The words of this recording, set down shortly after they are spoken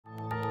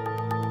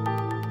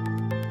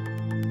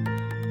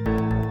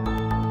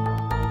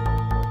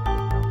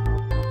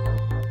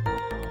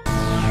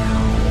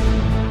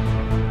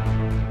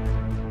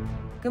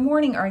Good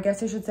morning, or I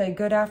guess I should say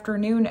good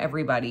afternoon,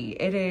 everybody.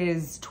 It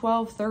is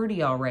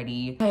 12:30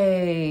 already.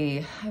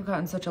 Hey, I've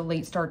gotten such a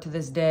late start to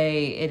this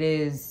day.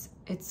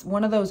 It's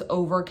one of those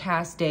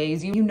overcast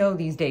days. You know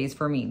these days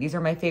for me. These are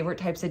my favorite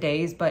types of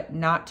days, but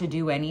not to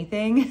do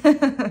anything.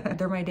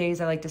 They're my days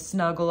I like to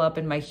snuggle up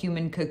in my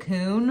human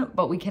cocoon,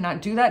 but we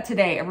cannot do that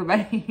today,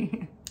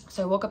 everybody.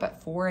 So I woke up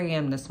at 4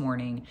 a.m. this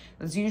morning.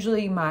 It's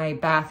usually my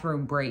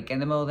bathroom break in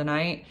the middle of the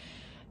night.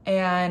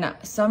 And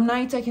some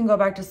nights I can go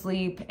back to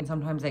sleep and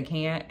sometimes I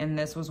can't. And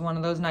this was one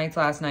of those nights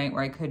last night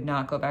where I could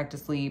not go back to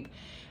sleep.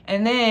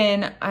 And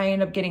then I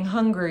end up getting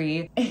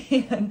hungry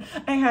and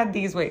I had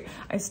these,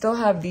 I still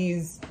have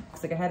these.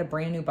 It's like I had a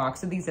brand new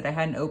box of these that I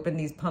hadn't opened,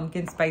 these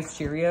pumpkin spice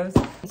Cheerios.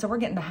 So we're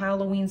getting the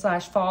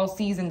Halloween/fall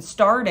season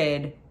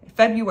started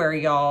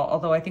February, y'all.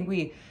 Although I think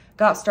we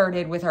got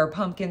started with our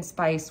pumpkin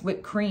spice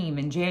whipped cream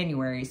in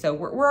January. So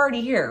we're already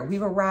here.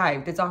 We've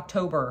arrived. It's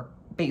October,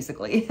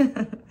 basically.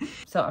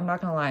 So I'm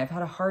not gonna lie, I've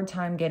had a hard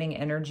time getting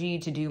energy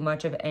to do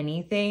much of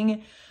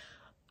anything.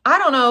 I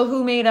don't know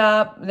who made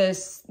up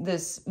this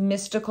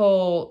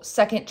mystical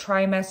second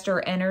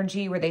trimester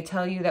energy where they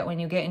tell you that when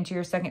you get into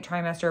your second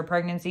trimester of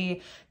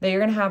pregnancy, that you're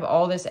gonna have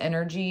all this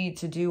energy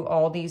to do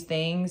all these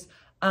things.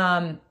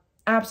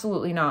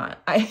 Absolutely not.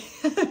 I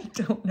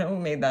don't know who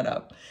made that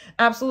up.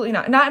 Absolutely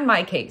not. Not in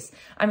my case.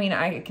 I mean,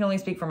 I can only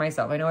speak for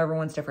myself. I know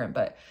everyone's different,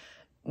 but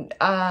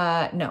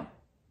no.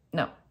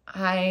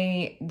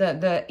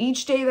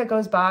 Each day that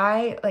goes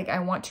by, like I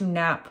want to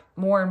nap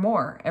more and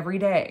more every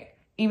day,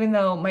 even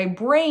though my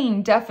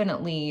brain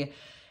definitely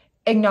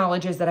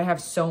acknowledges that I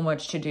have so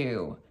much to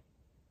do,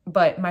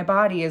 but my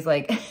body is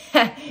like,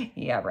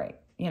 yeah, right.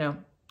 You know,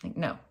 like,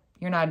 no,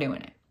 you're not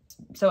doing it.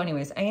 So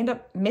anyways, I end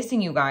up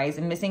missing you guys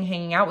and missing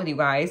hanging out with you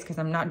guys because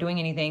I'm not doing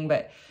anything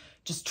but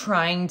just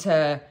trying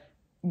to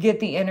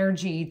get the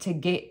energy to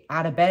get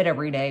out of bed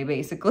every day,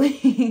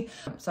 basically.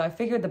 So I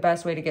figured the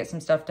best way to get some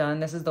stuff done,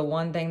 this is the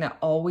one thing that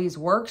always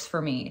works for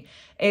me,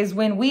 is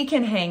when we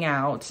can hang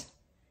out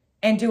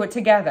and do it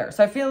together.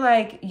 So I feel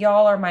like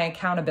y'all are my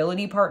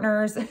accountability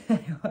partners.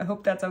 I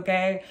hope that's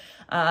okay.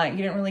 You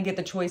didn't really get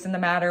the choice in the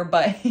matter,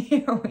 but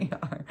here we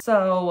are.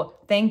 So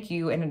thank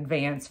you in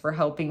advance for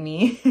helping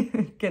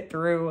me get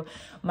through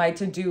my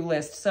to-do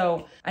list.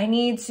 So I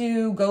need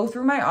to go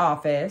through my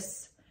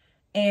office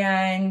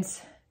and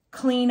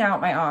clean out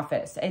my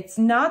office. It's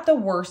not the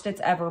worst it's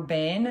ever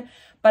been,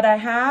 but I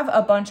have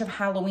a bunch of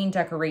Halloween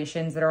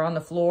decorations that are on the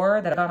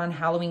floor that I got on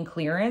Halloween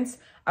clearance.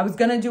 I was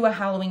gonna do a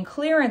Halloween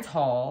clearance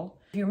haul.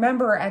 If you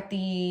remember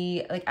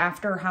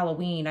after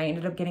Halloween, I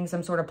ended up getting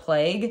some sort of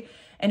plague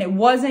and it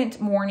wasn't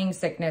morning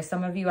sickness.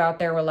 Some of you out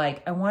there were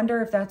like, I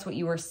wonder if that's what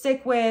you were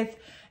sick with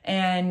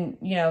and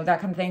you know, that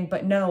kind of thing.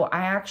 But no,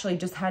 I actually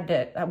just had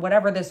to,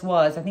 whatever this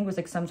was, I think it was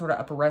like some sort of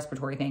upper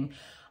respiratory thing.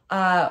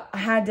 I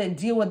had to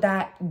deal with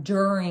that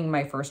during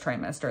my first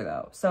trimester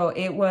though. So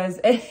it was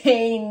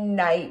a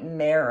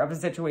nightmare of a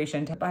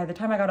situation. By the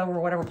time I got over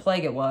whatever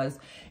plague it was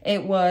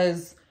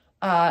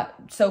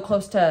so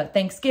close to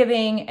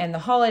Thanksgiving and the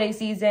holiday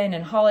season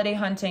and holiday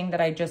hunting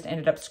that I just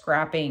ended up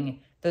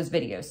scrapping those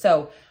videos.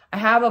 So I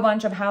have a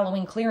bunch of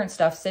Halloween clearance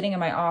stuff sitting in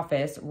my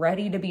office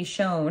ready to be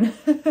shown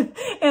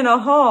in a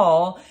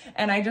haul,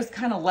 and I just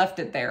kind of left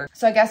it there.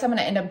 So I guess I'm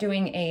gonna end up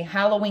doing a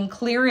Halloween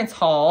clearance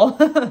haul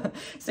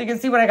so you can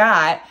see what I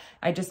got.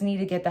 I just need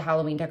to get the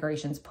Halloween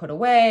decorations put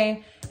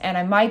away, and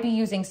I might be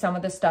using some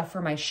of the stuff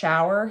for my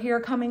shower here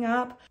coming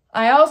up.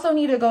 I also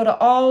need to go to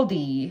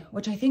Aldi,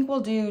 which I think we'll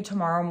do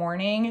tomorrow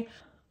morning.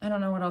 I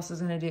don't know what else is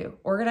gonna do.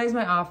 Organize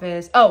my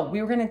office. Oh,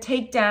 we were gonna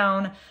take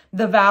down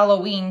the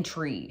Halloween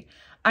tree.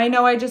 I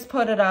know I just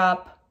put it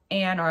up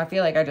or I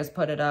feel like I just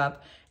put it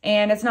up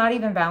and it's not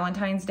even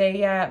Valentine's Day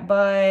yet,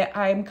 but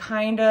I'm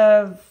kind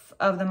of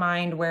the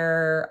mind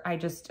where I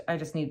just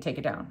need to take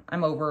it down.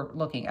 I'm over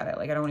looking at it.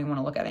 Like I don't even want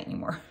to look at it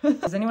anymore.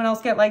 Does anyone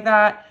else get like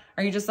that?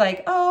 Are you just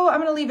like, oh, I'm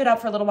going to leave it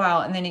up for a little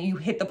while. And then you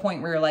hit the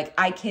point where you're like,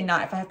 I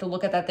cannot, if I have to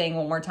look at that thing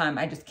one more time,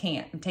 I just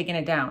can't. I'm taking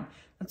it down.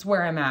 That's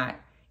where I'm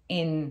at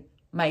in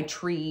my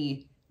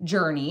tree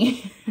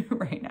journey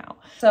right now.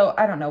 So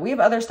I don't know. We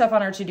have other stuff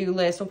on our to-do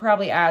list. We'll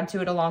probably add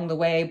to it along the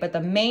way. But the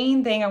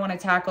main thing I want to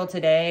tackle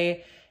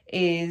today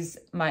is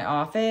my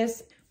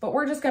office. But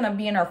we're just going to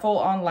be in our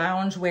full-on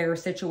loungewear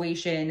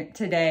situation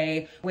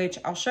today, which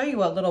I'll show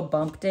you a little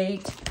bump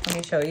date. Let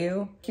me show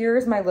you.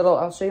 Here's my little,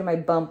 I'll show you my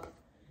bump,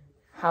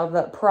 how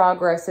the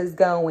progress is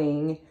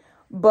going.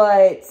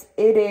 But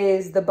it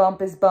is, the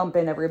bump is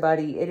bumping,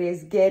 everybody. It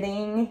is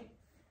getting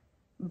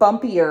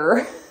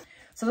bumpier.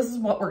 So this is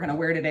what we're gonna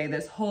wear today.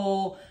 This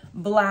whole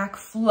black,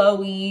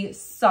 flowy,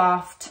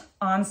 soft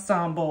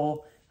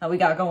ensemble that we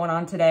got going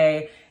on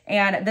today.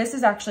 And this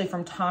is actually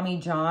from Tommy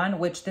John,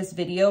 which this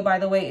video, by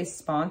the way, is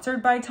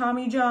sponsored by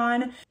Tommy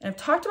John. And I've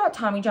talked about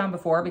Tommy John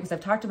before because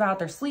I've talked about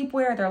their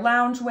sleepwear, their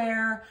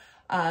loungewear,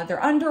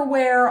 their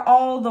underwear,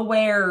 all the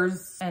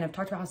wears. And I've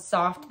talked about how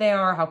soft they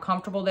are, how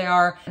comfortable they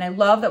are. And I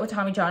love that with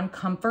Tommy John,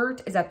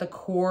 comfort is at the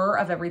core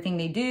of everything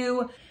they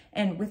do.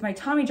 And with my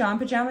Tommy John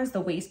pajamas,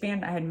 the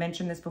waistband, I had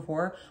mentioned this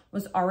before,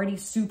 was already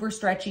super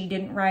stretchy,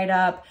 didn't ride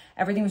up.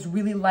 Everything was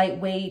really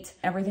lightweight,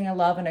 everything I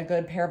love in a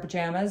good pair of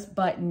pajamas.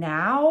 But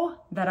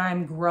now that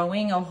I'm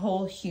growing a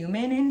whole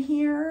human in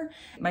here,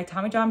 my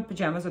Tommy John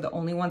pajamas are the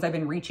only ones I've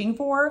been reaching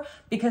for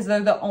because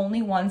they're the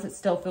only ones that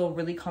still feel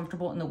really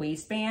comfortable in the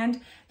waistband.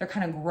 They're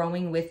kind of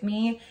growing with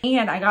me.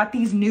 And I got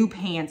these new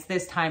pants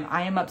this time.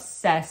 I am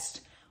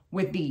obsessed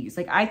with these.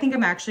 Like, I think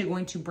I'm actually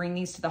going to bring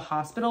these to the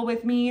hospital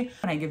with me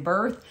when I give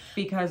birth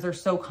because they're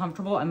so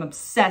comfortable. I'm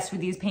obsessed with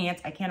these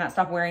pants. I cannot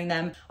stop wearing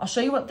them. I'll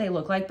show you what they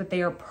look like, but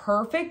they are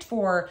perfect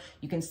for,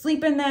 you can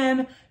sleep in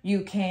them,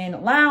 you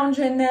can lounge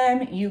in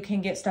them, you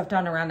can get stuff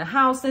done around the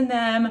house in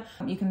them.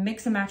 You can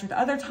mix and match with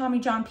other Tommy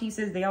John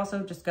pieces. They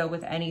also just go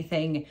with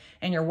anything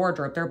in your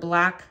wardrobe. They're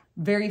black,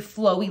 very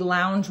flowy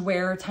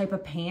loungewear type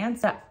of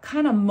pants, that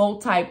kind of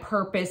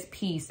multi-purpose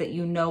piece that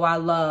you know I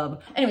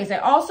love. Anyways, I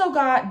also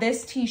got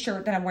this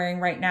t-shirt that I'm wearing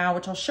right now,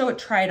 which I'll show it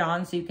tried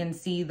on so you can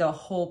see the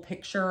whole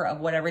picture of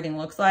what everything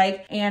looks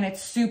like. And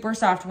it's super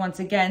soft, once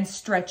again,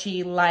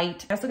 stretchy,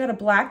 light. I also got a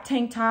black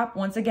tank top,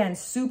 once again,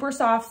 super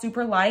soft,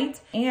 super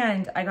light.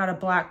 And I got a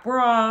black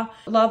bra.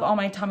 Love all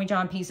my Tommy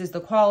John pieces,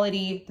 the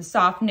quality, the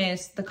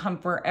softness, the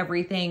comfort,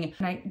 everything.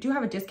 And I do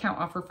have a discount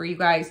offer for you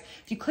guys.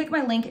 If you click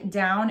my link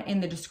down in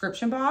the description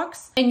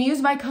box and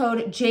use my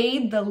code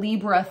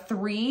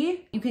JADETHELIBRA3,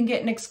 you can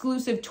get an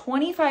exclusive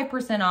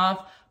 25%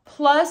 off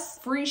plus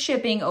free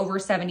shipping over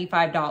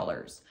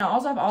 $75. I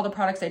also have all the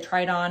products I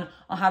tried on.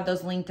 I'll have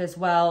those linked as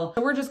well.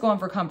 So we're just going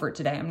for comfort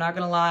today. I'm not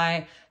gonna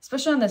lie,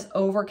 especially on this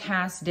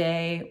overcast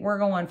day, we're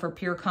going for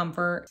pure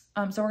comfort.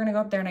 So we're gonna go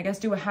up there and I guess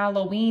do a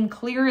Halloween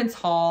clearance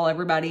haul,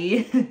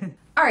 everybody.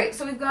 All right,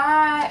 so we've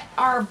got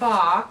our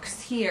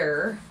box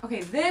here.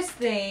 Okay,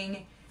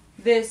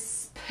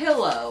 this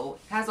pillow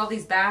has all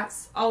these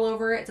bats all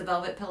over it. It's a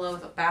velvet pillow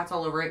with bats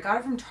all over it. Got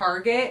it from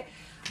Target.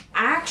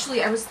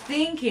 Actually, I was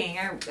thinking,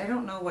 I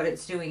don't know what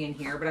it's doing in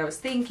here, but I was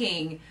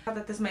thinking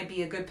that this might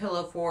be a good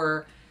pillow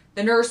for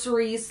the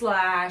nursery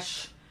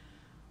slash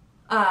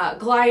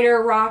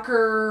glider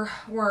rocker.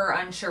 We're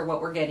unsure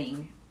what we're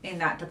getting in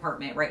that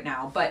department right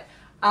now, but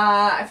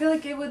I feel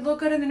like it would look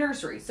good in the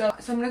nursery. So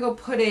I'm gonna go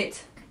put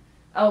it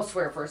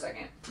elsewhere for a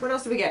second. What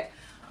else do we get?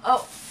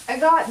 Oh, I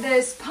got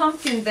this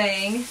pumpkin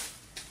thing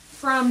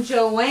from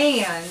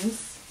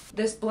Joann's.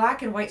 This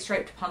black and white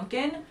striped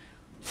pumpkin.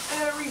 I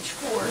gotta reach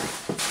for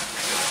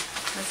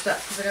my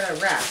stuff because I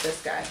gotta wrap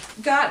this guy.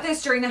 Got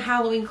this during the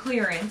Halloween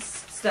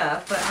clearance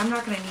stuff, but I'm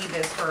not gonna need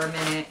this for a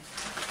minute.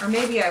 Or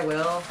maybe I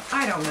will.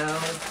 I don't know.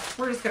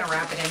 We're just gonna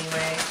wrap it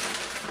anyway.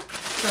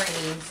 Sorry,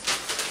 Neens.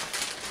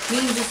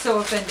 Neens is so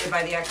offended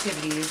by the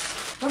activities.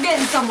 We're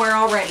getting somewhere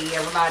already,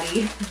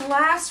 everybody.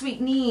 Last week,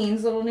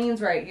 Neens, little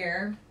Neens right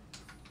here,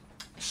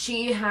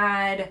 she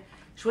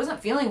wasn't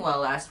feeling well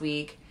last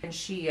week, and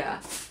she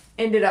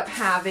ended up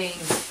having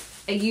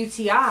a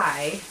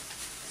UTI,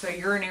 so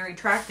urinary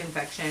tract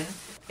infection,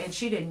 and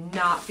she did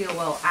not feel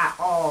well at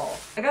all.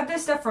 I got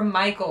this stuff from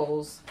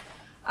Michael's.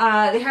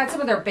 They had some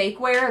of their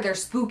bakeware, their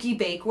spooky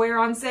bakeware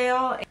on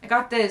sale. I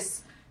got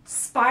this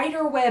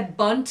spiderweb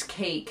bundt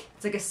cake.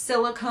 It's like a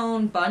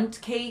silicone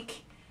bundt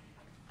cake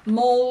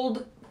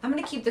mold. I'm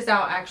gonna keep this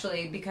out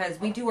actually because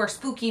we do our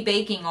spooky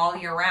baking all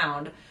year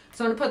round.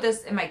 So I'm gonna put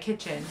this in my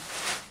kitchen.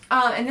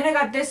 And then I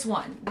got this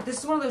one. This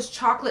is one of those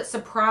chocolate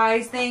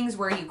surprise things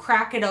where you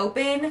crack it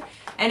open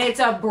and it's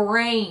a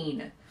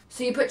brain.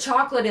 So you put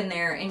chocolate in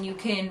there and you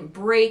can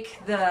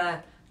break the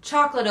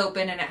chocolate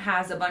open and it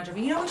has a bunch of,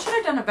 we should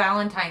have done a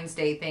Valentine's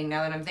Day thing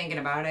now that I'm thinking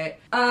about it.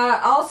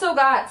 Also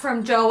got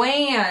from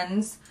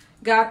Joann's,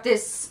 got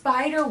this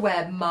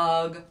spiderweb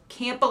mug.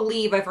 Can't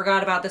believe I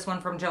forgot about this one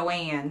from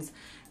Joann's.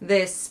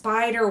 This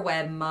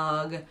spiderweb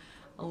mug.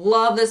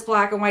 Love this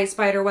black and white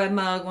spiderweb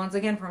mug, once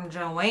again from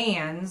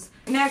Joann's.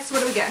 Next,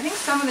 what do we get? I think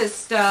some of this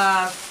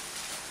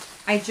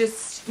stuff I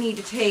just need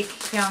to take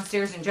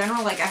downstairs in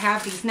general. Like I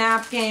have these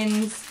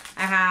napkins,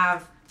 I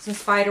have some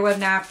spiderweb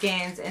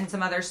napkins and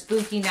some other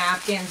spooky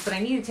napkins, but I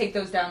need to take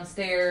those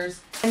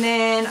downstairs. And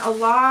then a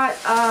lot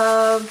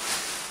of,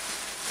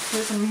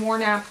 here's some more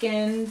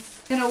napkins,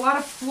 and a lot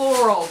of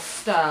floral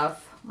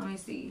stuff. Let me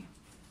see.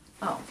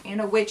 Oh, and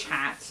a witch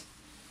hat.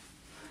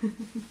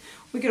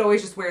 We could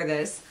always just wear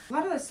this. A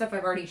lot of this stuff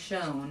I've already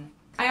shown.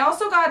 I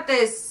also got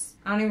this,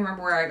 I don't even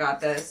remember where I got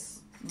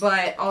this,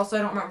 but also I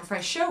don't remember if I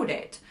showed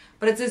it.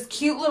 But it's this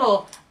cute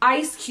little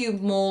ice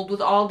cube mold with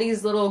all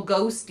these little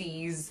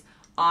ghosties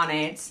on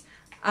it.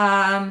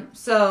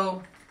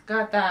 So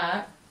got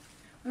that.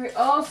 All right,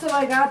 also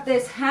I got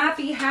this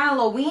Happy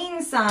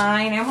Halloween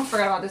sign. I almost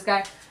forgot about this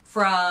guy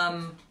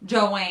from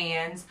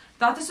Joann's.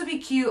 Thought this would be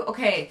cute.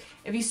 Okay,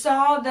 if you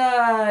saw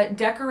the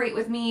decorate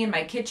with me in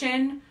my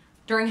kitchen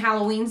during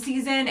Halloween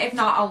season. If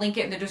not, I'll link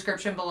it in the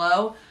description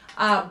below.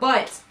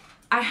 But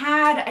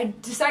I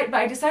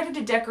decided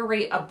to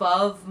decorate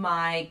above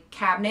my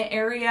cabinet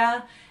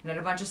area and had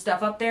a bunch of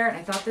stuff up there, and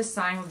I thought this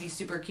sign would be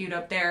super cute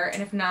up there.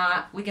 And if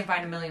not, we can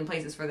find a million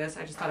places for this.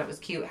 I just thought it was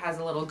cute. It has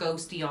a little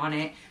ghosty on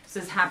it. It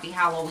says Happy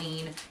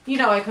Halloween.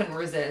 I couldn't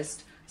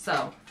resist.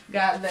 So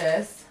got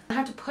this. I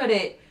have to put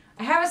it,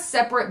 I have a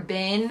separate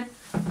bin,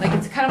 like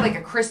it's kind of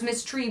like a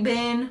Christmas tree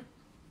bin,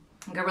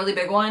 like a really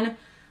big one,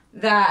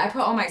 that I put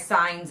all my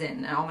signs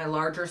in, all my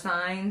larger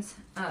signs.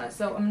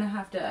 So I'm gonna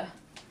have to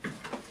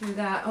do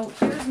that. Oh,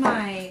 here's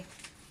my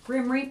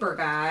Grim Reaper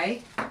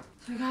guy.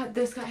 So I got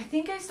this guy. I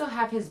think I still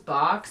have his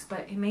box,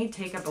 but it may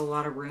take up a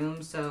lot of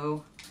room.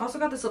 So I also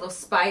got this little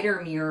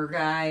spider mirror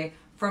guy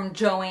from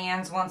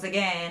Joann's once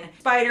again.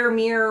 Spider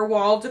mirror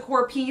wall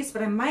decor piece,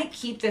 but I might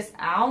keep this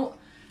out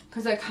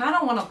because I kind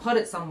of want to put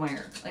it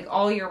somewhere, like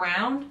all year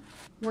round.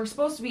 We're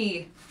supposed to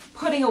be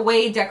putting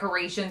away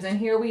decorations, and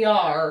here we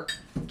are,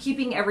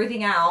 keeping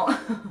everything out.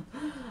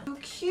 So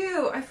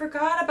cute. I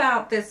forgot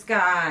about this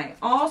guy.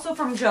 Also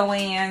from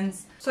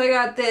Joann's. So I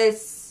got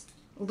this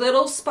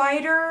little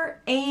spider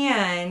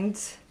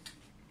and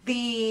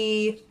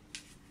the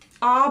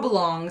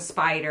oblong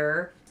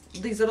spider.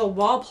 These little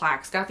wall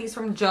plaques. Got these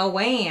from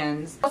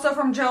Joann's. Also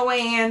from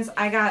Joann's,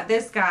 I got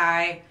this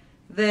guy,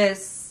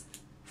 this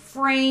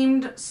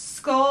framed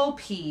skull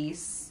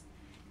piece.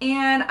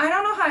 And I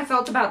don't know how I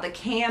felt about the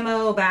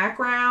camo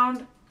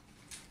background.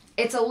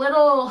 It's a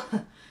little,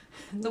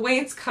 the way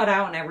it's cut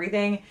out and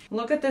everything.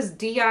 Look at this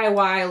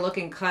DIY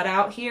looking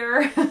cutout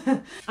here.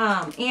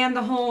 And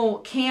the whole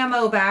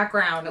camo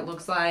background, it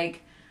looks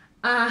like.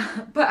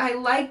 But I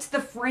liked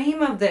the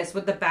frame of this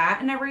with the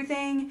bat and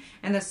everything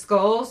and the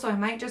skull. So I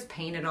might just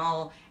paint it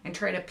all and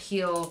try to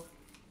peel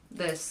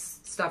this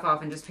stuff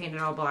off and just paint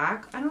it all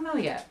black. I don't know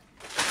yet.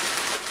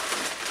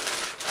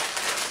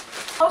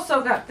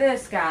 Also got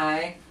this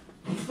guy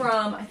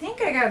from, I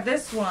think I got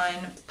this one,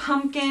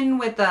 pumpkin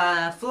with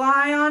a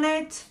fly on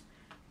it.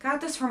 Got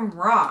this from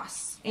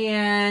Ross.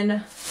 And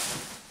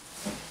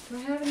do I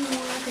have any more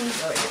things?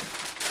 Oh, yeah.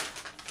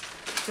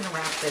 I'm gonna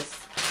wrap this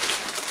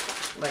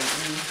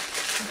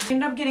lightly. I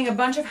ended up getting a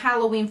bunch of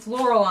Halloween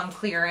floral on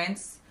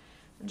clearance.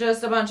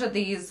 Just a bunch of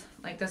these,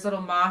 like this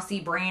little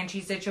mossy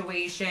branchy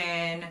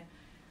situation.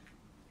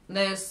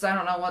 This, I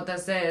don't know what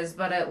this is,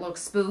 but it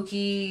looks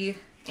spooky.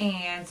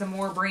 And some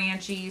more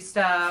branchy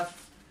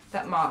stuff.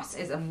 That moss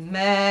is a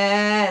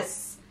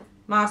mess.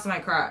 Moss in my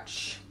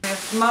crotch.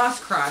 Moss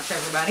crotch,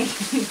 everybody.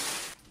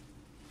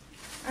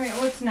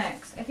 Alright, what's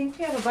next? I think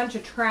we have a bunch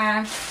of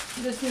trash.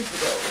 This needs to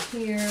go over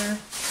here.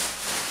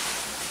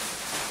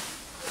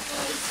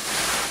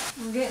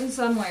 We're getting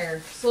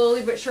somewhere.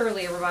 Slowly but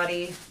surely,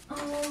 everybody.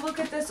 Oh, look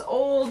at this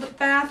old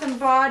Bath and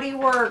Body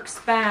Works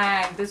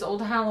bag. This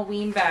old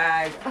Halloween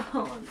bag.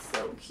 Oh, it's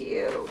so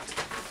cute.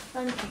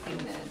 I'm keeping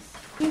this.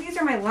 These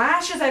are my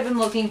lashes I've been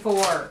looking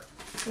for.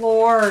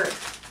 Lord,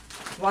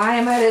 why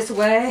am I this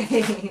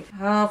way?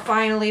 Oh,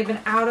 finally, I've been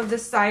out of the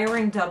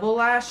Siren double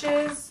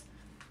lashes.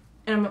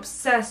 And I'm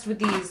obsessed with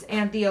these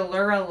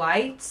Anti-Allura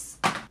Lights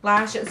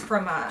lashes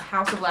from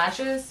House of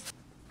Lashes.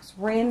 This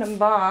random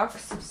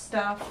box of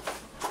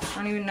stuff. I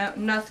don't even know,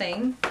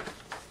 nothing.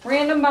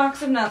 Random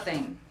box of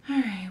nothing. All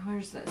right,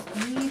 where's this?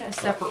 I need a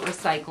separate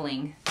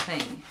recycling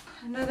thing.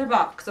 Another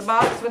box, a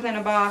box within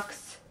a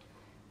box.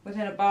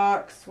 Within a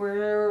box.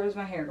 Where is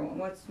my hair going?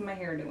 What's my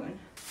hair doing?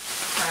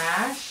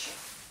 Trash.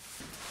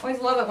 Always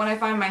love it when I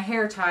find my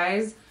hair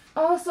ties.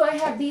 Also, I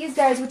have these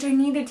guys, which I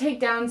need to take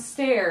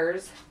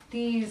downstairs.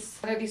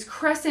 They're these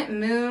crescent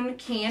moon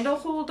candle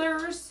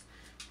holders.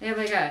 They have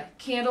like a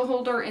candle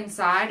holder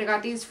inside. I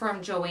got these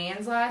from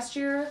Joann's last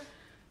year.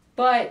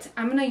 But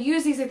I'm going to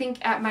use these, I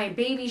think, at my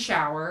baby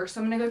shower.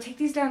 So I'm going to go take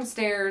these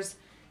downstairs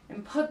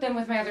and put them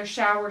with my other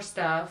shower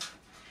stuff.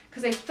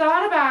 Because I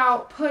thought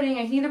about putting,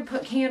 I can either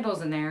put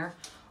candles in there,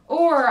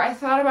 or I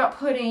thought about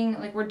putting,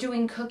 like we're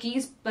doing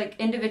cookies, like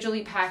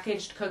individually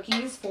packaged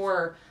cookies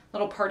for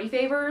little party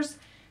favors.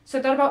 So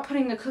I thought about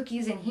putting the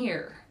cookies in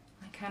here.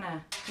 Like kind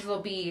of, because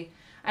they'll be,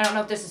 I don't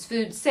know if this is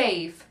food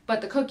safe, but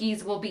the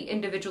cookies will be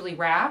individually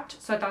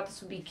wrapped. So I thought this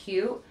would be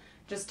cute,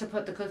 just to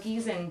put the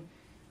cookies in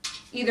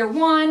either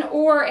one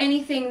or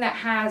anything that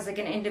has like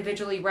an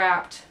individually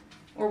wrapped,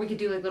 or we could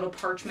do like little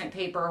parchment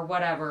paper or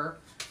whatever.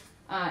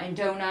 And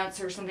donuts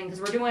or something, because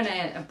we're doing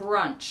a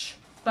brunch.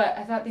 But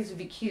I thought these would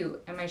be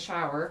cute in my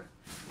shower.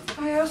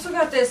 I also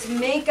got this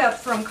makeup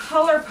from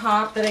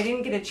ColourPop that I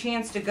didn't get a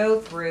chance to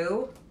go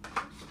through.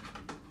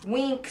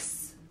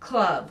 Winx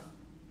Club.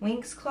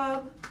 Winx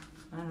Club?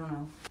 I don't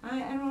know. I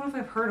don't know if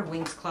I've heard of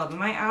Winx Club. Am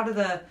I out of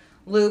the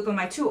loop? Am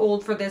I too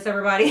old for this,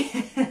 everybody?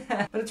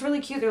 But it's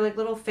really cute. They're like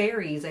little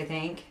fairies, I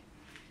think.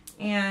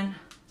 And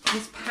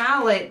this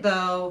palette,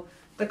 though,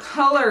 the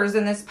colors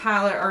in this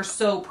palette are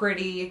so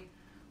pretty.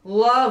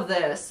 Love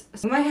this.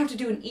 So we might have to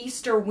do an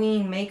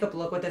Easter-ween makeup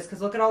look with this, because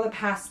look at all the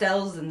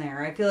pastels in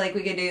there. I feel like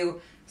we could do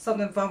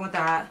something fun with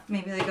that.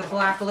 Maybe like a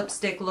black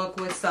lipstick look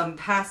with some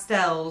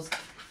pastels,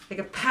 like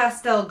a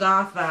pastel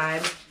goth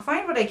vibe. I'll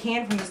find what I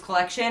can from this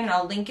collection, and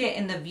I'll link it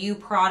in the View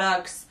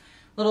Products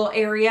little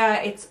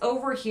area. It's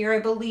over here, I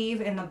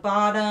believe, in the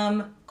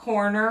bottom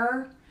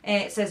corner.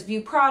 And it says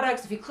View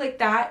Products. If you click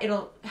that,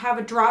 it'll have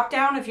a drop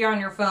down if you're on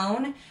your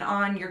phone.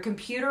 On your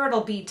computer,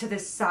 it'll be to the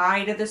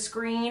side of the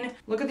screen.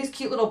 Look at these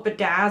cute little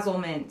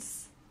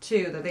bedazzlements,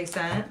 too, that they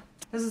sent.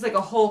 This is like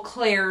a whole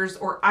Claire's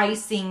or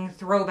icing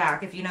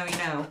throwback, if you know, you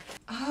know.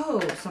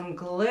 Oh, some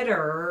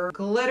glitter.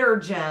 Glitter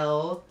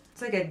gel.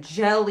 It's like a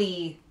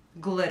jelly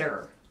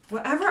glitter.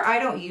 Whatever I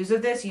don't use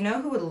of this, you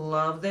know who would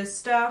love this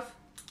stuff?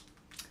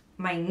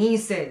 My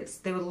nieces.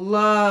 They would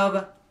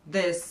love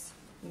this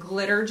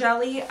glitter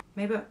jelly.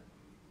 Maybe,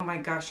 oh my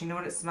gosh, you know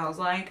what it smells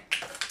like?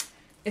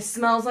 It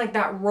smells like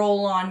that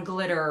roll-on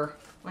glitter.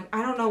 Like,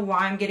 I don't know why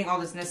I'm getting all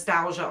this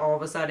nostalgia all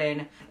of a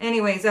sudden.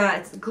 Anyways,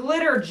 it's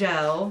glitter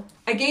gel.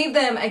 I gave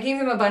them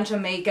a bunch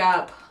of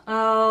makeup.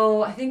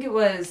 Oh, I think it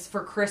was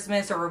for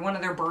Christmas or one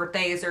of their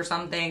birthdays or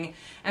something.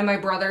 And my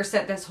brother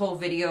sent this whole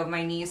video of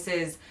my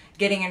nieces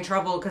getting in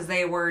trouble because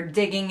they were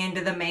digging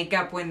into the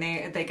makeup when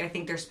they, like, I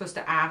think they're supposed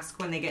to ask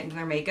when they get into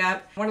their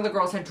makeup. One of the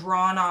girls had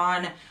drawn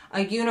on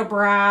a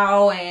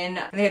unibrow and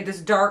they had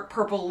this dark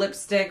purple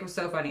lipstick. It was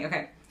so funny.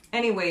 Okay.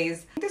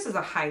 Anyways, this is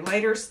a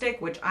highlighter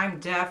stick, which I'm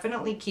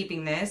definitely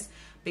keeping this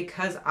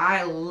because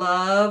I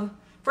love,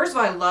 first of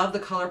all, I love the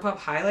ColourPop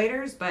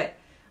highlighters, but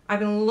I've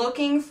been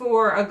looking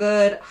for a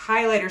good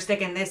highlighter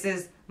stick and this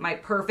is my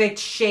perfect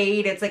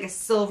shade. It's like a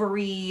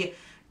silvery,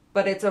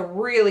 but it's a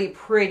really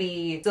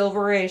pretty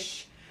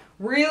silverish,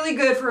 really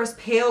good for us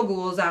pale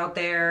ghouls out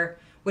there,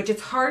 which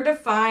it's hard to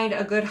find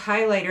a good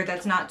highlighter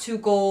that's not too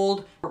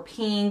gold or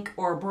pink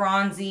or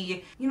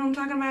bronzy. You know what I'm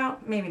talking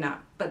about? Maybe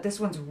not, but this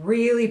one's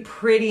really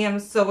pretty.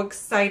 I'm so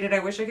excited. I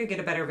wish I could get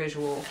a better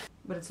visual,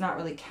 but it's not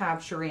really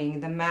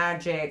capturing the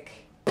magic.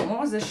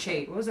 What was this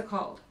shade? What was it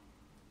called?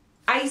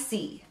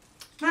 Icy.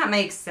 That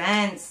makes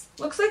sense.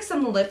 Looks like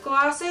some lip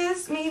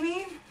glosses,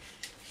 maybe.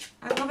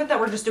 I love it that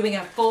we're just doing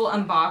a full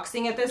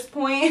unboxing at this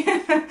point.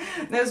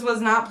 This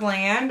was not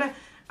planned.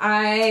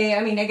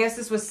 I mean, I guess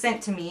this was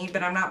sent to me,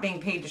 but I'm not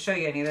being paid to show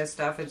you any of this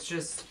stuff. It's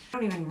just, I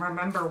don't even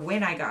remember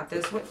when I got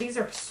this. These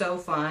are so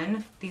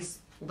fun. These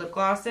lip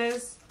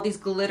glosses, these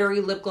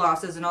glittery lip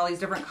glosses in all these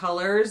different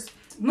colors.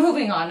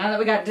 Moving on, now that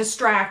we got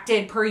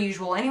distracted per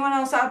usual. Anyone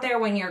else out there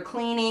when you're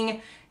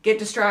cleaning, get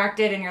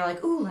distracted and you're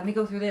like, ooh, let me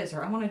go through this,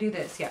 or I want to do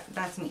this. Yeah,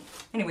 that's me.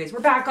 Anyways, we're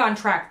back on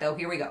track though.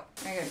 Here we go.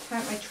 I'm gonna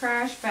put my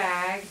trash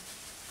bag,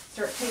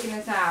 start taking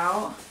this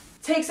out.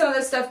 Take some of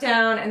this stuff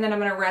down and then I'm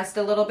gonna rest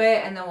a little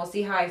bit and then we'll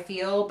see how I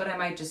feel, but I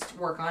might just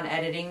work on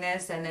editing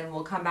this and then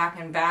we'll come back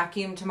and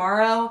vacuum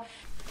tomorrow.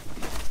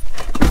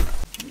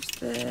 Here's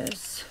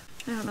this.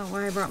 I don't know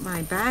why I brought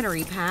my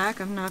battery pack.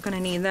 I'm not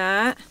gonna need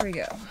that. Here we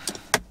go.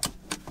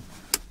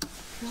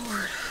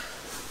 Lord.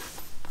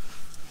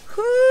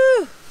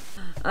 Whew.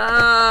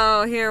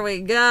 Oh, here we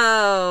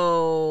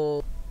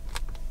go.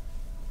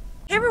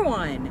 Hey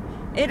everyone.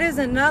 It is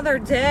another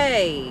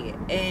day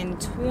in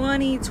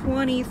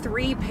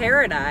 2023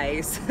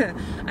 paradise.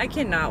 I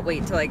cannot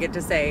wait till I get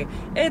to say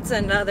it's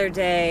another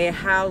day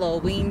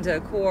Halloween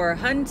decor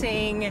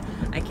hunting.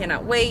 I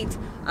cannot wait.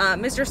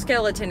 Mr.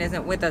 Skeleton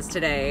isn't with us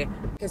today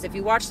because if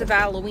you watch the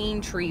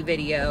Halloween tree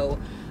video,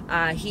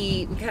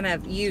 he kind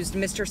of used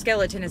Mr.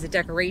 Skeleton as a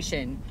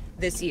decoration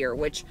this year,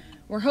 which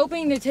we're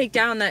hoping to take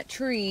down that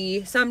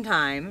tree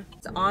sometime.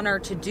 It's on our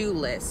to-do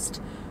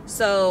list.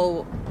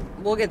 So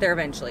we'll get there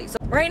eventually. So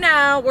right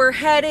now we're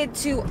headed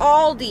to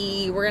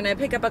Aldi. We're gonna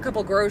pick up a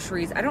couple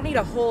groceries. I don't need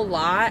a whole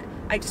lot.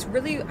 I just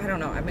really, I don't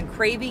know. I've been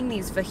craving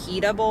these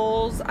fajita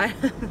bowls. I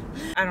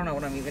don't know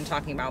what I'm even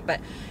talking about,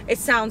 but it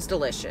sounds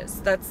delicious.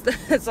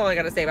 That's all I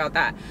gotta say about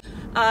that.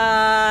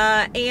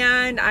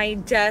 And I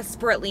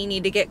desperately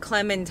need to get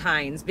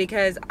clementines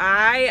because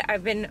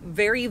I've been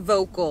very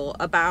vocal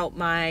about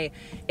my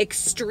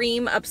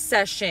extreme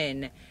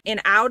obsession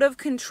and out of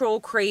control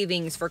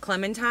cravings for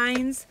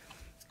clementines.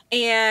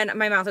 And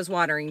my mouth is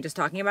watering just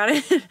talking about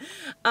it.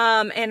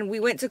 And we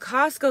went to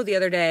Costco the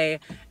other day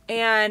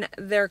and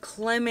their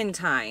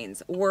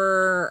clementines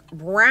were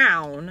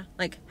brown,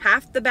 like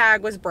half the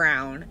bag was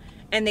brown.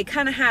 And they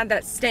kind of had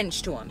that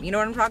stench to them. You know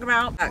what I'm talking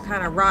about? That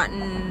kind of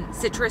rotten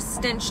citrus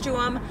stench to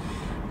them.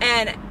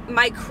 And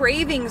my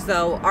cravings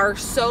though are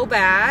so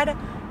bad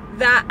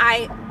that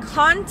I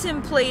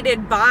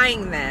contemplated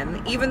buying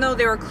them even though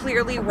they were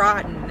clearly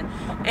rotten.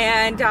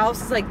 And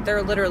Dallas is like,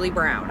 they're literally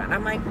brown. And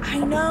I'm like, I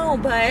know,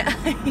 but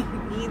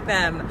I need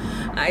them.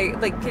 I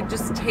like can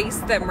just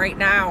taste them right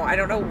now. I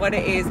don't know what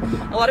it is.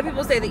 A lot of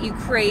people say that you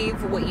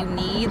crave what you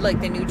need, like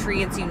the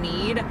nutrients you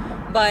need.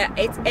 But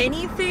it's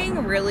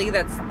anything really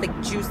that's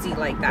like juicy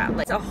like that.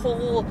 Like it's a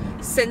whole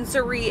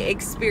sensory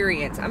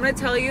experience. I'm gonna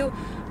tell you,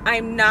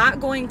 I'm not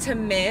going to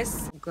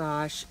miss, oh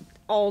gosh,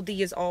 Aldi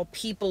is all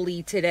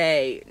people-y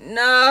today.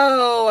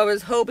 No, I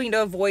was hoping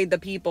to avoid the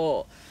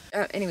people.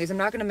 Anyways, I'm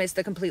not gonna miss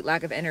the complete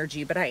lack of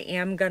energy, but I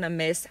am gonna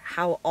miss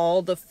how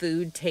all the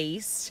food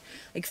tastes.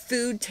 Like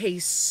food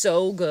tastes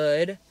so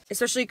good.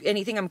 Especially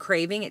anything I'm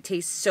craving, it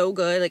tastes so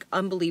good, like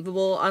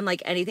unbelievable,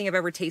 unlike anything I've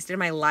ever tasted in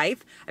my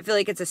life. I feel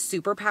like it's a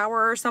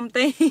superpower or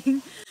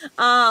something.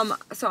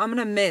 So I'm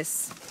gonna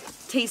miss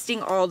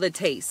tasting all the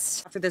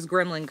taste after this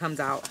gremlin comes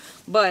out.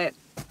 But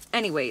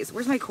anyways,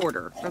 where's my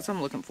quarter? That's what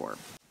I'm looking for.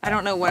 I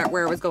don't know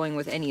where I was going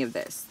with any of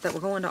this. That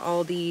we're going to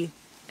Aldi,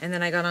 and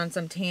then I got on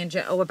some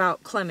tangent,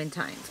 about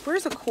clementines.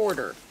 Where's a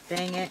quarter?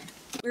 Dang it.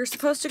 We were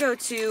supposed to go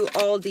to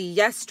Aldi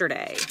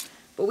yesterday,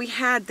 but we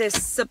had this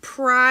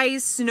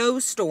surprise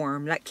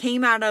snowstorm that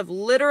came out of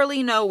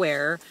literally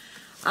nowhere.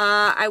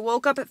 I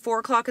woke up at 4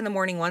 o'clock in the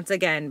morning once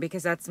again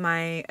because that's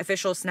my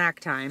official snack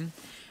time.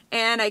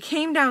 And I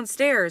came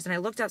downstairs and I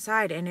looked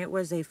outside and it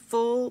was a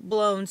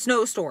full-blown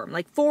snowstorm,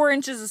 like 4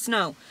 inches of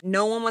snow.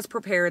 No one was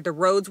prepared. The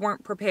roads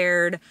weren't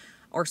prepared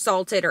or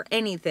salted or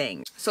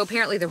anything. So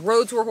apparently the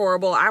roads were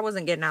horrible. I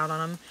wasn't getting out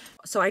on them.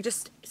 So I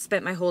just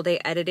spent my whole day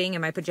editing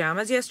in my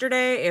pajamas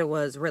yesterday. It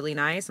was really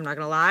nice, I'm not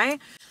gonna lie.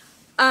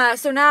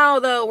 So now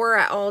though we're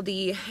at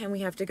Aldi and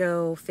we have to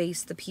go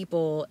face the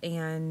people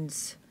and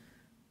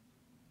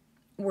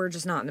we're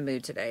just not in the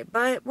mood today,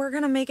 but we're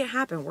gonna make it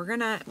happen. We're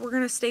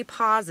gonna stay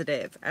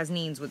positive, as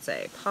Neens would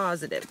say.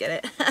 Positive,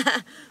 get it?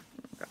 Oh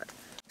God.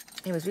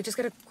 Anyways, we just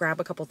gotta grab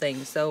a couple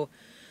things. So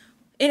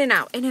in and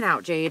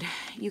out, Jade.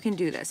 You can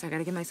do this. I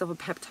gotta give myself a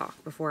pep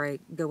talk before I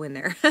go in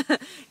there.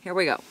 Here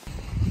we go.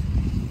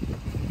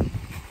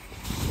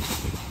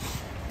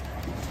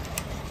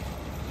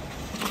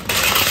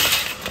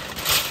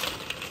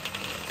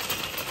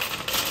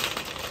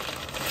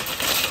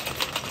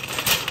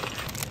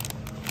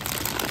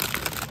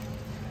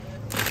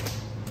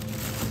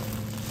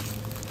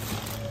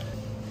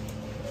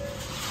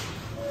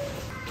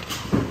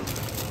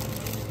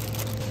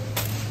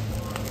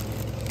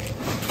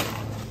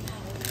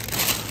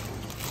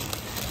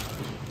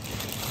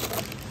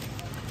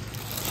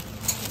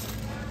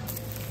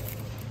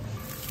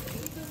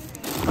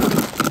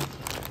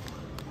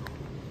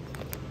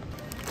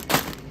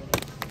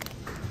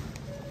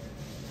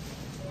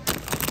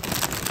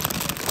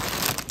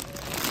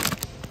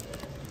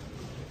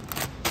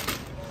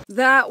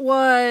 That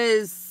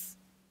was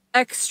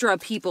extra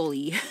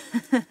people-y.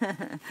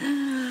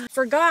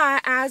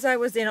 Forgot as I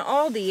was in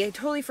Aldi, I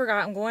totally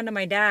forgot I'm going to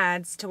my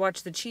dad's to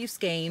watch the Chiefs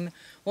game.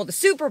 Well, the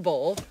Super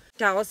Bowl.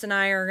 Dallas and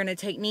I are going to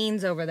take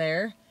Neens over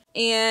there.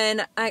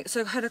 And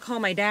so I had to call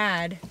my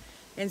dad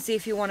and see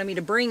if he wanted me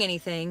to bring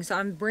anything. So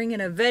I'm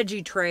bringing a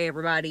veggie tray,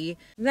 everybody.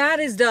 That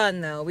is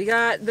done though. We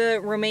got the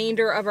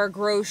remainder of our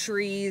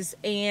groceries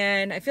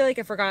and I feel like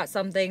I forgot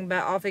something,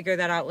 but I'll figure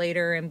that out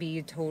later and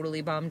be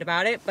totally bummed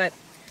about it. But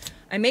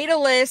I made a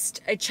list,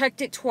 I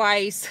checked it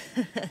twice,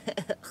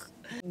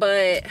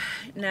 but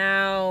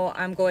now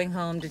I'm going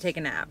home to take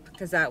a nap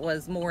because that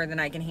was more than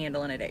I can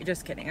handle in a day.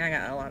 Just kidding, I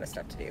got a lot of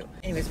stuff to do.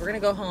 Anyways, we're gonna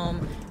go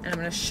home and I'm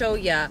gonna show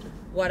you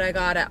what I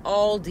got at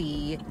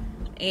Aldi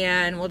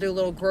and we'll do a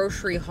little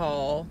grocery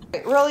haul.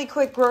 Really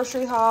quick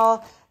grocery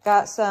haul.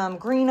 Got some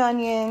green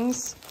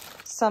onions,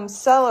 some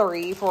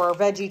celery for a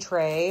veggie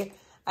tray.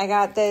 I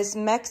got this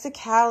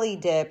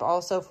Mexicali dip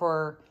also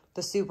for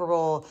the Super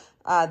Bowl.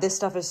 This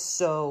stuff is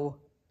so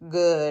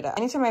good.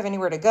 Anytime I have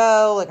anywhere to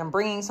go, like I'm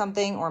bringing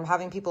something or I'm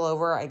having people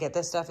over, I get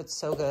this stuff. It's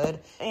so good.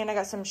 And I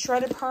got some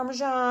shredded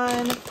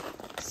Parmesan,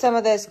 some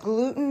of this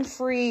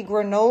gluten-free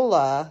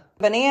granola,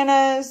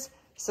 bananas,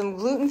 some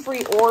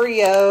gluten-free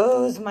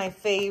Oreos, my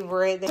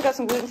favorite. They got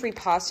some gluten-free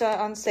pasta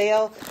on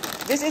sale.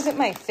 This isn't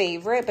my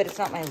favorite, but it's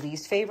not my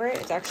least favorite.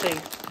 It's actually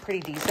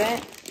pretty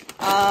decent.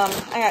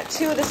 I got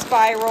 2 of the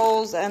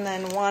spirals and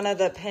then 1 of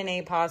the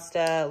penne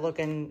pasta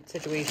looking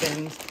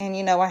situations. And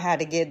you know I had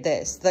to get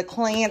this. The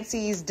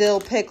Clancy's dill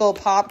pickle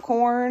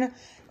popcorn.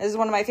 This is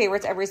one of my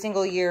favorites every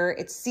single year.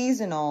 It's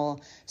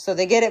seasonal, so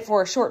they get it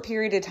for a short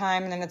period of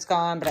time and then it's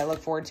gone, but I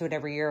look forward to it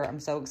every year. I'm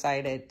so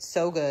excited.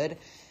 So good.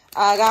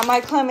 I got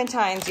my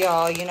clementines,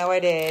 y'all. You know I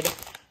did.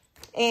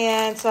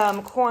 And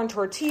some corn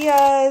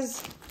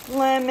tortillas,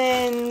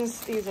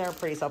 lemons. These are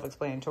pretty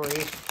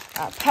self-explanatory.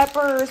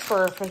 Peppers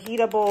for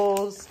fajita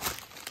bowls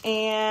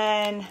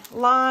and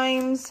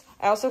limes.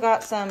 I also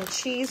got some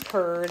cheese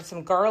curds,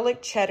 some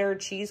garlic cheddar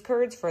cheese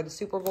curds for the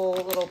Super Bowl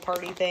little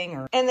party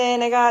thing. And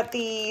then I got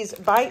these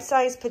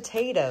bite-sized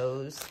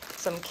potatoes,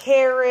 some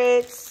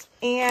carrots,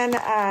 and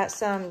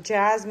some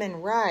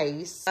jasmine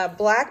rice,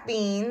 black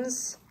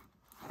beans.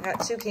 I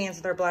got 2 cans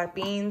of their black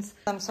beans,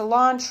 some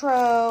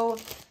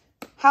cilantro,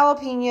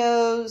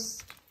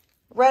 jalapenos,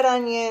 red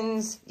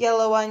onions,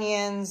 yellow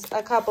onions,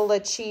 a couple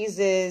of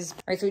cheeses.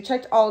 All right, so we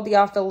checked Aldi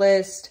off the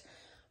list.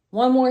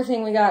 One more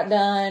thing we got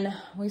done.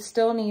 We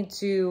still need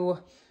to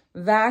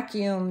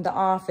vacuum the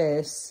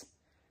office.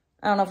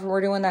 I don't know if we're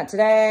doing that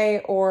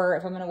today or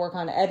if I'm gonna work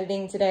on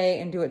editing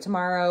today and do it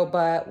tomorrow,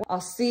 but I'll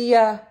see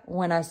ya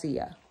when I see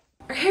ya.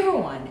 Hey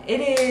everyone, it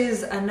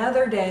is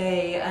another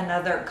day,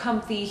 another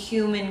comfy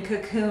human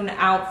cocoon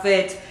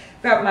outfit.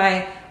 Got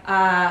my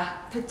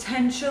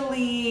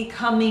potentially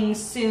coming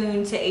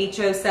soon to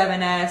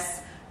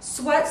HO7S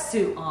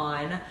sweatsuit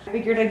on. I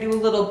figured I'd do a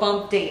little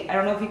bump date. I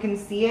don't know if you can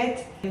see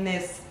it in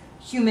this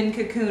human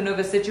cocoon of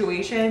a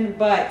situation,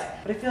 but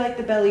I feel like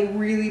the belly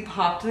really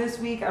popped this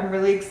week. I'm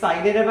really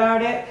excited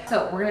about it.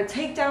 So we're gonna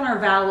take down our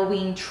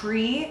Halloween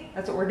tree.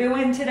 That's what we're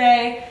doing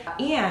today.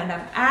 And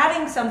I'm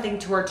adding something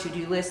to our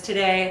to-do list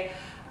today.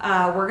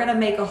 We're gonna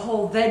make a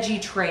whole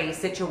veggie tray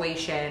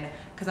situation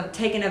because I'm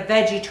taking a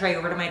veggie tray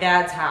over to my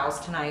dad's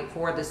house tonight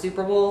for the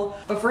Super Bowl.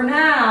 But for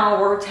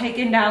now, we're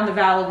taking down the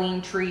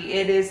Halloween tree.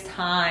 It is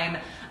time.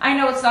 I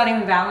know it's not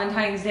even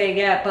Valentine's Day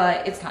yet,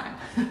 but it's time.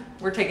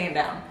 We're taking it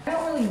down. I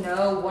don't really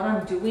know what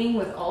I'm doing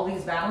with all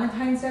these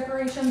Valentine's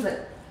decorations,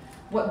 like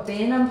what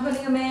bin I'm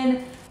putting them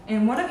in.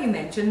 and one of you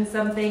mentioned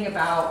something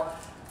about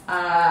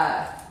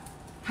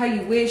how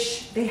you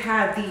wish they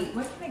had the,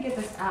 what can I get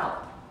this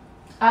out?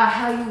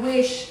 How you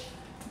wish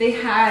they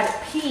had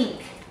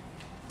pink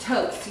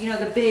totes, you know,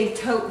 the big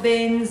tote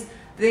bins.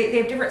 They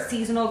have different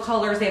seasonal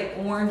colors. They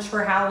have orange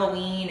for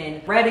Halloween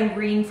and red and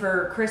green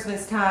for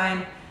Christmas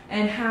time,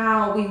 and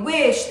how we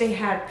wish they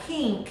had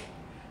pink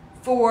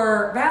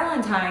for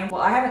Valentine's.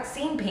 Well, I haven't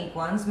seen pink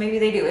ones. Maybe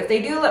they do. If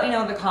they do, let me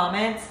know in the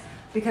comments,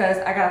 because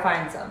I gotta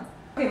find some.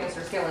 Okay,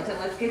 Mr. Skeleton,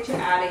 let's get you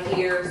out of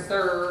here,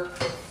 sir,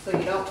 so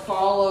you don't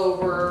fall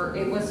over.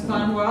 It was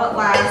fun while it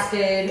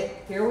lasted.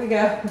 Here we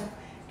go.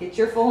 Get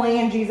your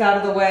phalanges out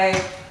of the way.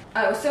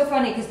 It was so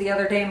funny because the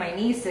other day my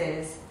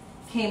nieces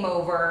came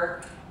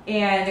over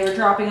and they were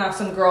dropping off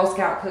some Girl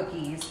Scout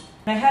cookies.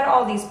 And I had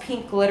all these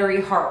pink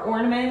glittery heart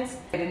ornaments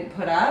I didn't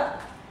put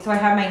up. So I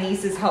had my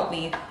nieces help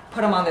me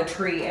put them on the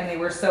tree, and they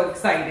were so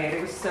excited.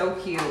 It was so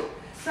cute.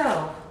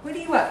 So, what are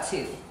you up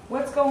to?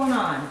 What's going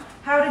on?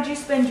 How did you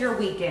spend your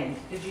weekend?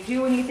 Did you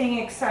do anything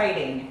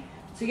exciting?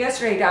 So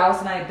yesterday, Dallas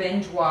and I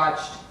binge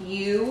watched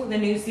You, the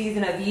new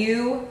season of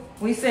You.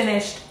 We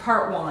finished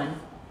part 1.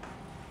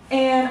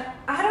 And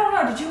I don't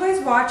know, did you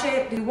guys watch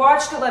it? If you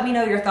watched it, let me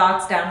know your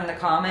thoughts down in the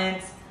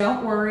comments.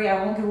 Don't worry,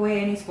 I won't give away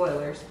any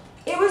spoilers.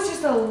 It was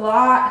just a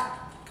lot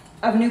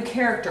of new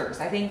characters,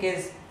 I think,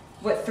 is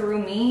what threw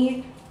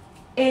me.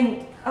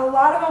 And a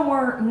lot of them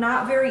were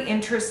not very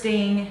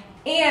interesting.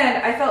 And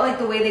I felt like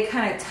the way they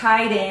kind of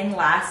tied in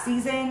last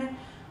season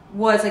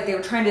was like they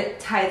were trying to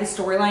tie the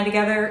storyline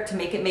together to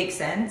make it make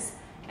sense.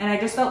 And I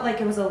just felt like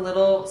it was a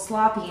little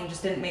sloppy and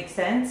just didn't make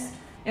sense.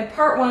 And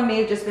part 1 may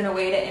have just been a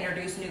way to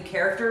introduce new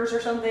characters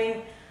or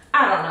something.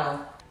 I don't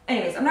know.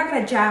 Anyways, I'm not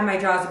gonna jab my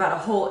jaws about a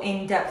whole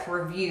in-depth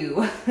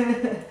review.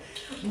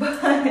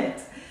 But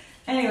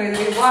anyways,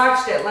 we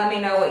watched it. Let me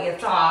know what you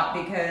thought,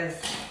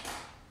 because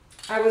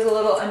I was a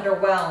little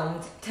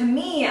underwhelmed. To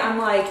me, I'm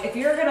like, if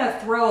you're gonna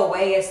throw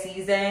away a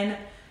season,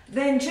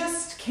 then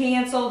just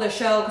cancel the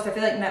show, because I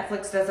feel like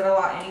Netflix does it a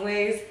lot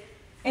anyways.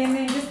 And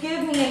then just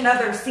give me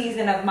another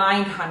season of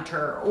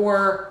Mindhunter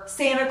or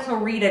Santa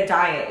Clarita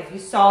Diet. If you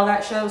saw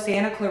that show,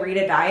 Santa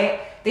Clarita Diet,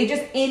 they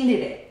just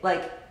ended it.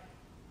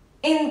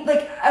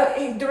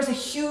 There was a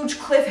huge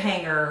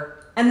cliffhanger,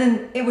 and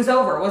then it was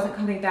over. It wasn't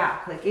coming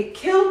back. Like, it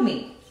killed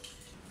me.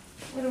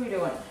 What are we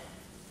doing?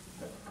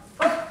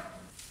 Oh,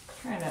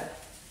 trying to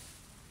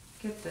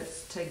get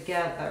this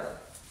together.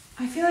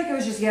 I feel like it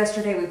was just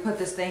yesterday we put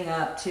this thing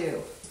up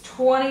too.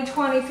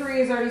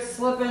 2023 is already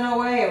slipping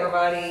away,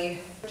 everybody.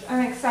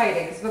 I'm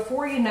excited because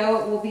before you know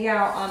it, we'll be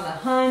out on the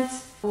hunt.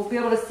 We'll be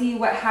able to see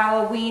what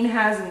Halloween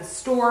has in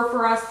store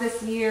for us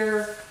this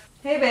year.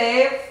 Hey,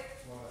 babe.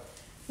 What?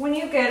 When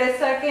you get a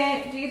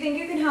second, do you think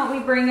you can help me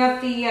bring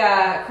up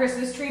the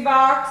Christmas tree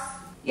box?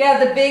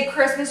 Yeah, the big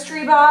Christmas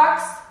tree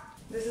box.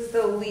 This is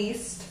the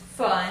least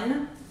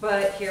fun,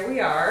 but here we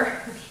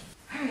are.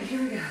 All right,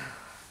 here we go.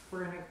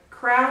 We're gonna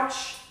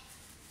crouch.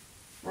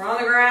 We're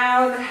on the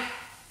ground.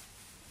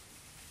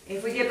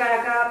 If we get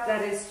back up,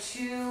 that is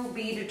to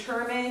be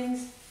determined.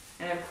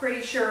 And I'm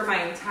pretty sure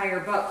my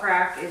entire butt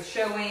crack is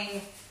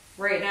showing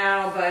right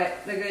now,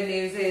 but the good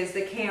news is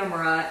the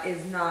camera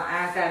is not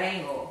at that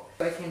angle.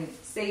 So I can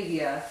save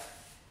you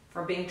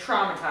from being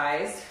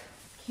traumatized.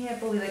 Can't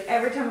believe, like,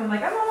 every time I'm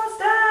like, I'm almost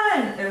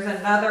done, there's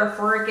another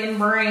freaking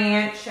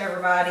branch,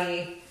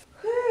 everybody.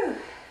 Whew.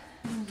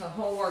 This is a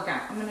whole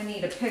workout. I'm gonna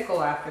need a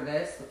pickle after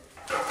this.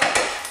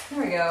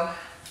 There we go.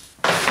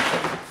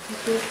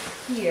 Put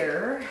this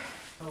here.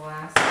 The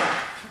last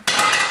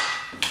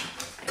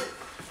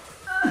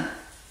one.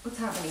 What's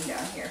happening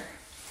down here?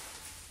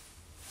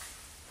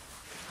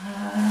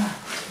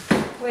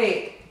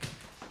 Wait.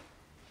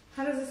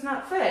 How does this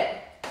not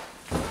fit?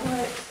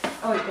 What?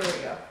 Oh, wait, there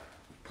we go.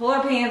 Pull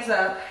our pants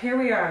up. Here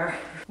we are.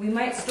 We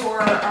might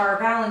store our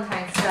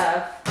Valentine's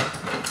stuff.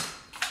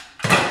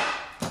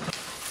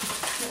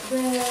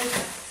 Put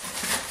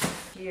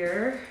this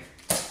here.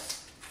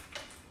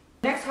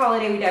 Next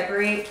holiday we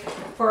decorate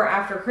for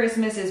after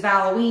Christmas is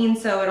Halloween,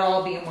 so it'll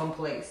all be in one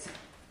place.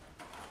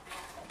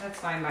 That's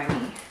fine by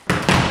me.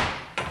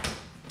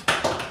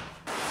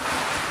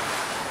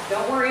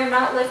 Don't worry, I'm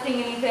not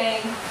lifting anything.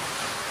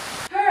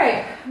 All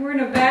right, we're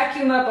gonna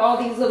vacuum up all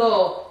these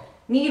little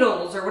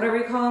needles or whatever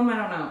you call them, I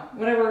don't know.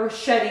 Whatever was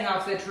shedding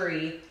off the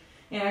tree.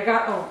 And I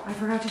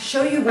forgot to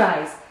show you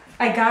guys.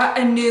 I got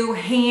a new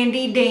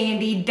handy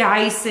dandy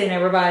Dyson,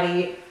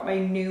 everybody. My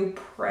new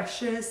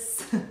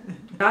precious.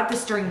 Got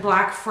this during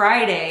Black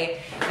Friday,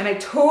 and I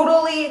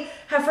totally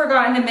have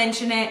forgotten to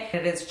mention it.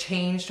 It has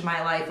changed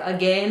my life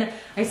again.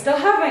 I still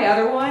have my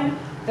other one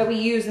that we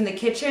use in the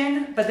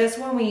kitchen, but this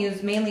one we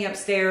use mainly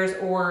upstairs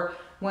or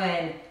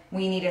when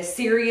we need a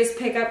serious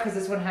pickup, because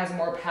this one has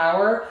more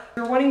power. If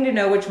you're wanting to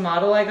know which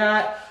model I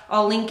got,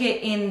 I'll link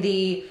it in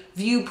the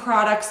view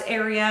products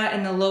area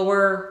in the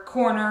lower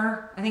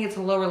corner. I think it's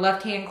the lower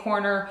left-hand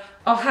corner.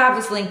 I'll have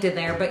this linked in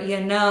there, but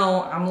you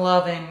know I'm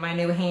loving my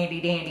new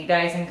handy dandy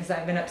Dyson because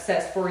I've been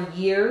obsessed for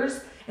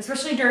years,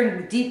 especially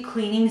during deep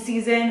cleaning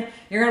season.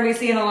 You're gonna be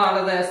seeing a lot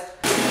of this.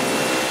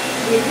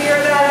 You hear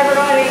that,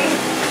 everybody?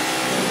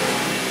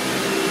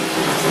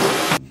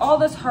 All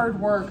this hard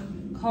work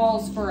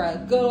calls for a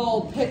good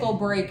old pickle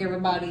break,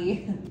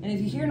 everybody. And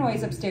if you hear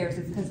noise upstairs,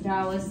 it's because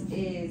Dallas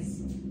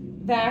is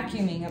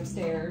vacuuming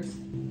upstairs.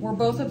 We're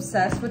both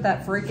obsessed with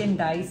that freaking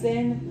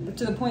Dyson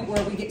to the point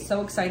where we get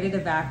so excited to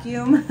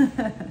vacuum.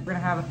 We're gonna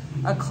have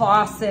a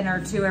Clausen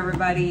or two,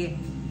 everybody.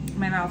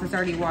 My mouth is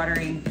already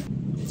watering.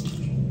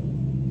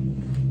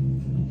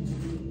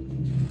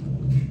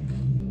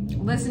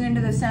 Listening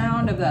to the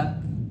sound of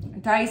the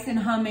Dyson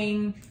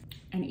humming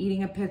and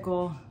eating a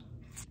pickle.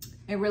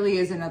 It really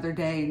is another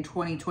day in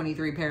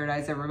 2023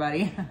 paradise,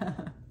 everybody.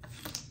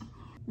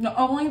 The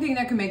only thing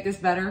that can make this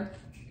better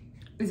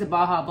is a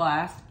Baja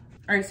Blast.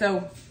 All right,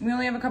 so we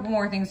only have a couple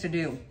more things to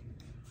do.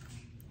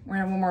 We're gonna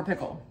have one more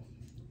pickle.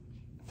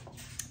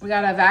 We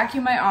gotta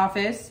vacuum my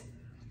office.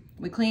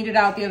 We cleaned it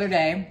out the other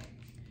day.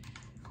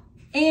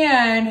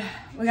 And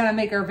we gotta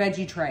make our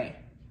veggie tray.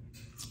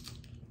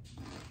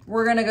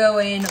 We're gonna go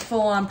in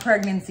full on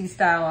pregnancy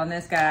style on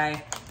this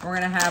guy. We're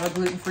gonna have a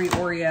gluten-free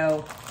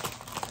Oreo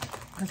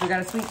because we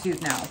got a sweet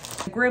tooth now.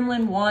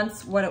 Gremlin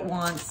wants what it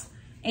wants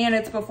and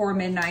it's before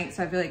midnight,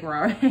 so I feel like we're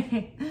all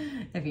right.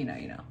 If you know,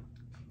 you know.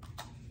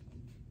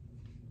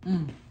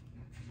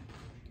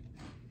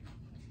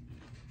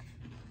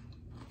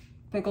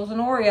 Pickles and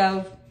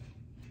Oreos.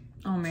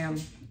 Oh man,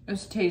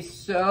 this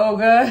tastes so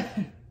good.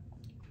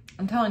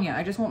 I'm telling you,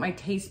 I just want my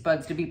taste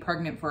buds to be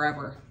pregnant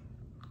forever.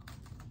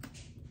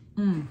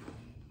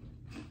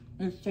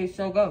 This tastes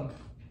so good.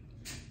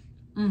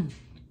 All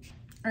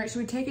right, should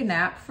we take a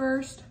nap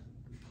first?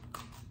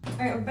 All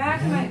right, we're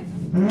back in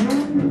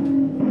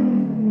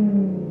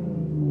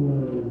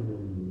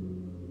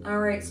my... All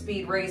right,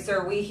 Speed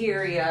Racer, we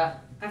hear ya.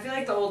 I feel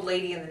like the old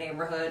lady in the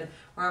neighborhood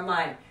where I'm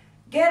like,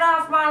 get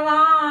off my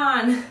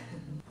lawn.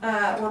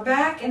 We're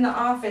back in the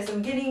office.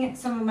 I'm getting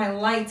some of my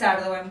lights out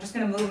of the way. I'm just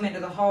gonna move them into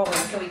the hallway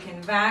so we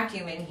can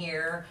vacuum in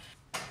here.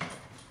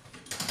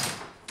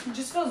 It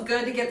just feels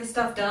good to get the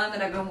stuff done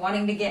that I've been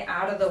wanting to get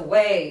out of the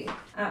way.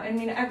 I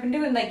mean, I've been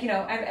doing like, you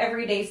know,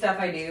 everyday stuff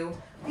I do,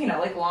 you know,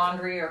 like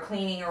laundry or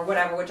cleaning or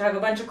whatever, which I have a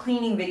bunch of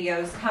cleaning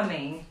videos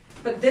coming.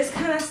 But this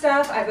kind of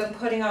stuff I've been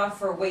putting off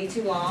for way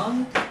too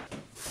long.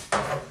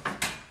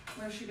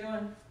 What is she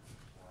doing?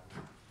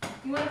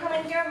 You want to come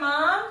in here,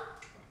 Mom?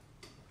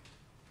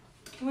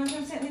 You want to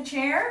come sit in the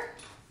chair?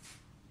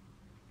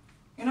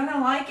 You're not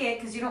going to like it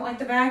because you don't like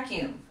the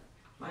vacuum.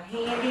 My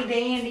handy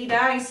dandy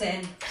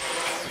Dyson.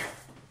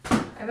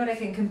 I bet I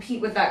can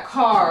compete with that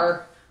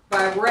car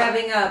by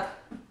revving up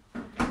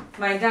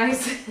my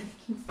Dyson.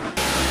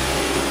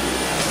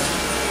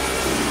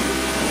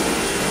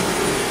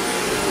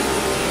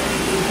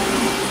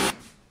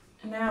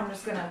 And now I'm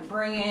just gonna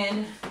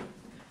bring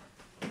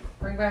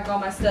back all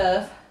my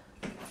stuff.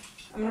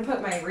 I'm gonna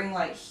put my ring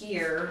light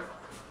here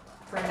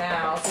for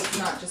now so it's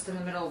not just in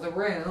the middle of the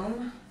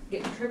room,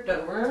 getting tripped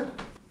over.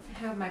 I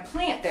have my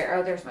plant there.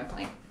 Oh, there's my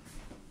plant.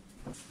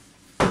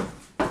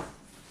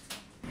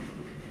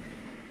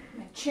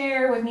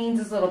 Chair with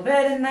Means' little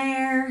bed in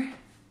there.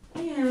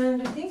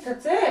 And I think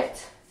that's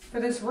it for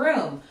this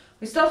room.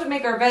 We still have to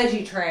make our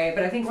veggie tray,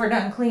 but I think we're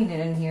done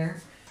cleaning in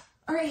here.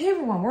 All right, hey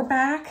everyone, we're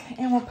back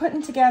and we're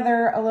putting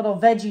together a little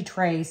veggie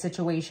tray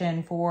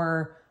situation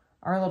for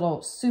our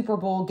little Super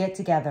Bowl get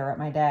together at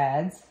my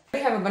dad's.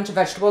 We have a bunch of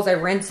vegetables I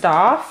rinsed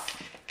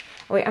off.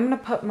 Wait, I'm gonna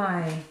put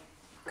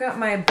got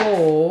my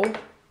bowl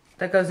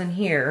that goes in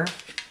here.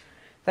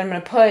 Then I'm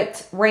gonna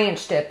put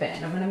ranch dip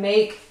in. I'm gonna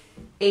make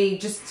a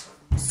just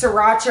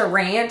sriracha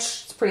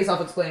ranch. It's pretty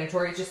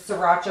self-explanatory. It's just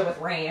sriracha with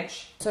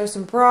ranch. So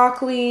some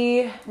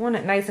broccoli. I want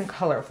it nice and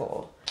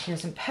colorful.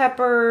 Here's some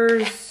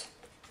peppers.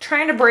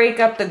 Trying to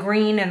break up the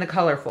green and the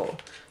colorful.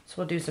 So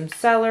we'll do some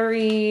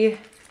celery.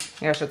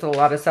 Gosh, that's a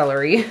lot of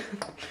celery.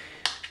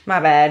 My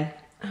bad.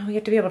 Oh, we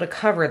have to be able to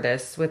cover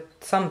this with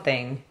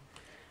something.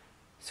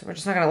 So we're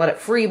just not gonna let it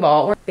free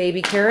ball.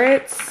 Baby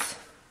carrots.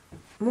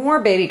 More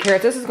baby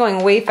carrots. This is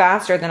going way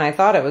faster than I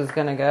thought it was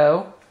gonna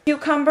go.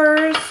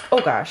 Cucumbers. Oh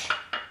gosh.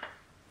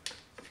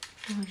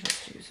 I'll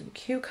just do some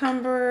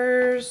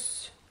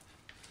cucumbers.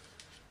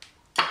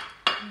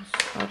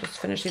 I'll just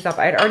finish these up.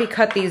 I'd already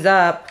cut these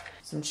up.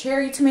 Some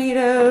cherry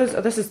tomatoes. Oh,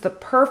 this is the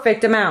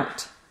perfect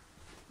amount.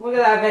 Look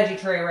at that veggie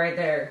tray right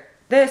there.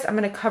 This I'm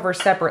gonna cover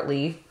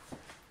separately.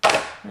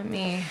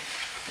 It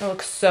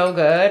looks so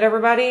good,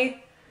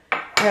 everybody.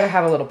 I gotta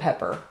have a little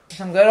pepper.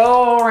 Some good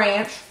old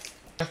ranch.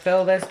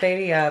 Fill this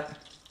baby up.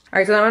 All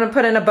right, so I'm gonna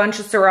put in a bunch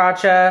of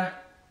sriracha.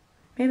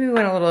 Maybe we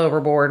went a little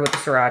overboard with the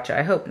sriracha.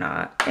 I hope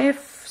not.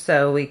 If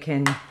so, we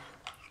can...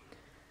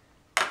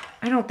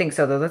 I don't think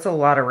so, though. That's a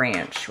lot of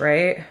ranch,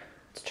 right?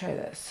 Let's try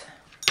this.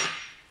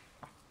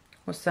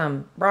 With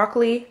some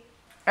broccoli.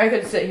 I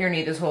could sit here and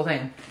eat this whole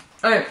thing.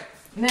 All right,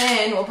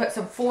 then we'll put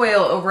some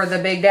foil over the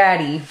Big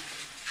Daddy,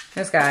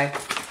 this guy,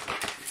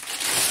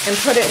 and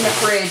put it in the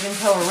fridge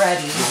until we're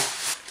ready.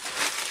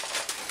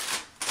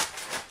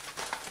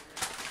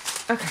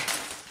 Okay,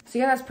 so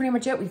yeah, that's pretty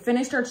much it. We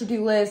finished our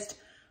to-do list.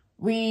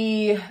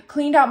 We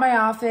cleaned out my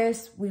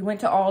office. We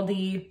went to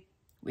Aldi.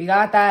 We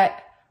got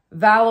that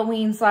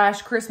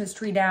Halloween/Christmas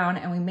tree down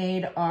and we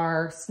made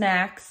our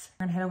snacks.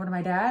 We're gonna head over to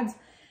my dad's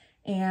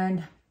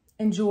and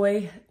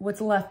enjoy what's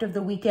left of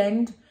the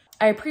weekend.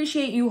 I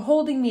appreciate you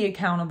holding me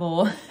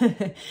accountable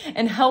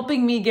and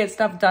helping me get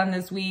stuff done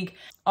this week.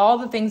 All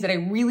the things that I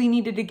really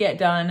needed to get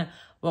done,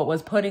 but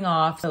was putting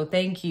off. So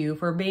thank you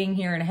for being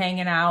here and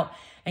hanging out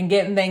and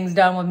getting things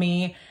done with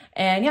me.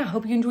 And yeah,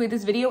 hope you enjoyed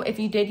this video. If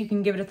you did, you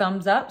can give it a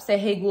thumbs up. Say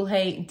hey, ghoul,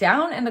 hey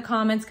down in the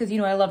comments because you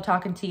know I love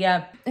talking to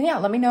you. And yeah,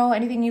 let me know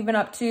anything you've been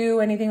up to,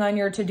 anything on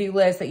your to-do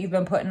list that you've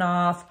been putting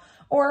off,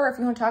 or if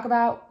you want to talk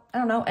about, I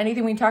don't know,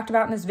 anything we talked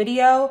about in this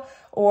video,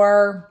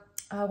 or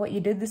what you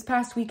did this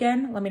past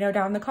weekend. Let me know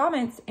down in the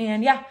comments.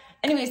 And yeah,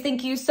 anyways,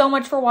 thank you so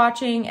much for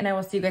watching, and I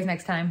will see you guys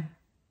next time.